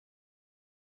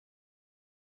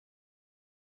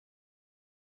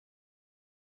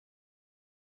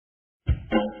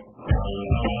Would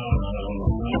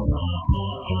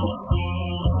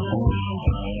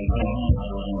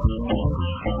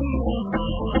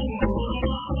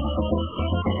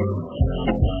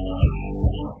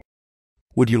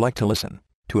you like to listen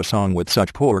to a song with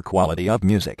such poor quality of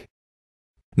music?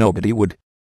 Nobody would.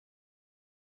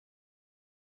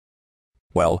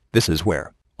 Well, this is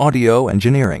where audio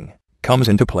engineering comes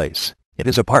into place. It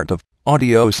is a part of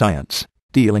audio science,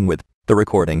 dealing with the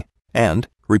recording and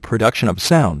reproduction of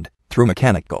sound through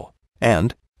mechanical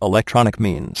and electronic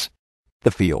means.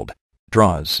 The field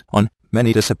draws on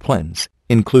many disciplines,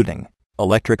 including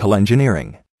electrical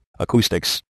engineering,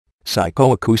 acoustics,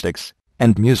 psychoacoustics,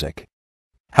 and music.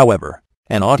 However,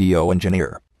 an audio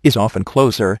engineer is often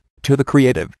closer to the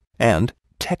creative and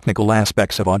technical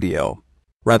aspects of audio,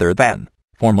 rather than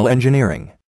formal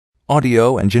engineering.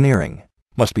 Audio engineering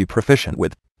must be proficient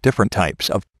with different types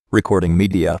of recording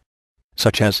media,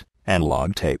 such as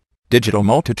analog tape, digital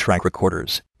multitrack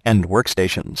recorders, and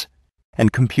workstations,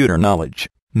 and computer knowledge.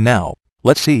 Now,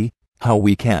 let's see how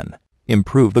we can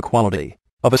improve the quality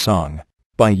of a song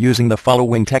by using the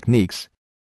following techniques.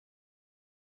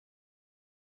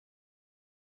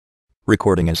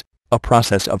 Recording is a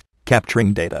process of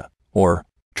capturing data, or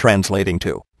translating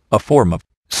to a form of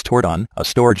stored on a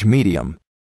storage medium.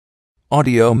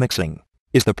 Audio mixing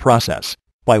is the process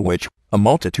by which a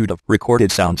multitude of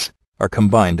recorded sounds are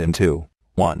combined into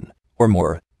one or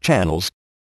more channels.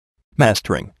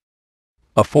 Mastering,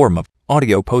 a form of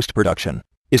audio post-production,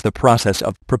 is the process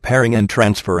of preparing and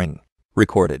transferring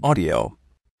recorded audio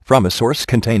from a source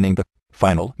containing the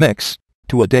final mix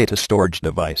to a data storage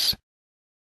device.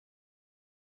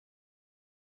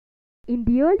 In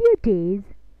the earlier days,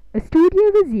 a studio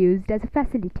was used as a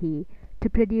facility to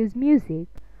produce music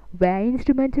where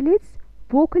instrumentalists,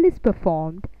 vocalists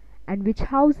performed, and which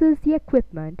houses the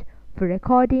equipment for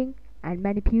recording and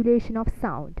manipulation of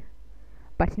sound.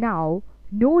 But now,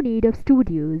 no need of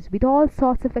studios with all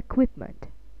sorts of equipment,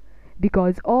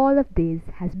 because all of this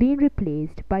has been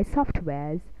replaced by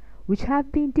softwares which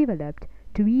have been developed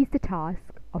to ease the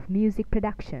task of music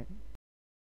production.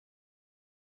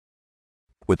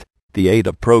 With the aid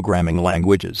of programming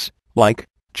languages like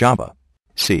Java,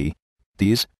 C,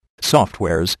 these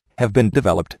softwares have been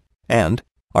developed and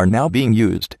are now being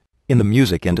used in the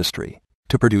music industry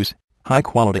to produce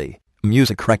high-quality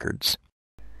music records.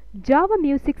 Java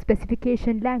Music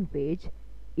Specification Language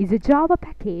is a Java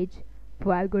package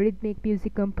for algorithmic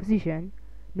music composition,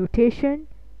 notation,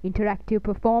 interactive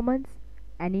performance,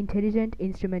 and intelligent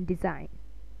instrument design.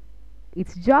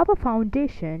 Its Java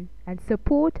Foundation and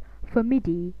support for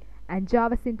MIDI and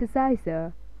Java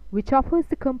Synthesizer, which offers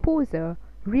the composer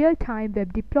real-time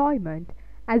web deployment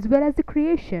as well as the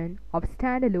creation of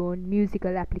standalone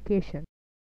musical applications.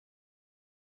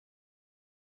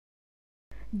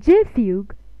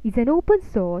 JFugue is an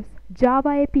open-source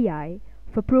Java API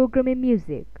for programming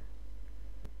music.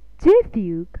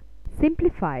 JFugue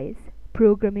simplifies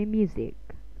programming music,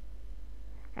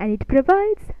 and it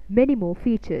provides many more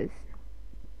features.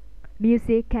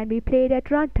 Music can be played at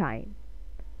runtime.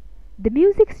 The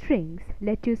music strings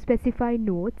let you specify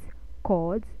notes,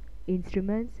 chords,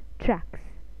 instruments, tracks.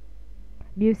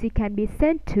 Music can be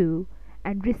sent to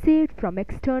and received from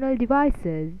external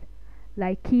devices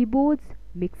like keyboards,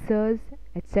 mixers,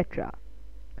 etc.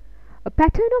 A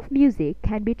pattern of music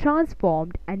can be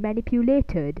transformed and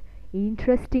manipulated in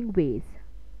interesting ways.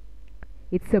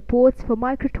 It supports for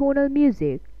microtonal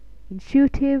music,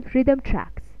 intuitive rhythm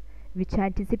tracks, which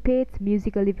anticipates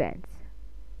musical events.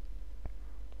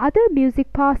 Other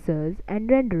music parsers and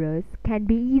renderers can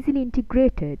be easily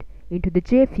integrated into the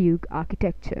JFugue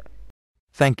architecture.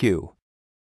 Thank you.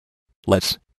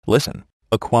 Let's listen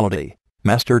a quality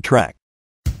master track.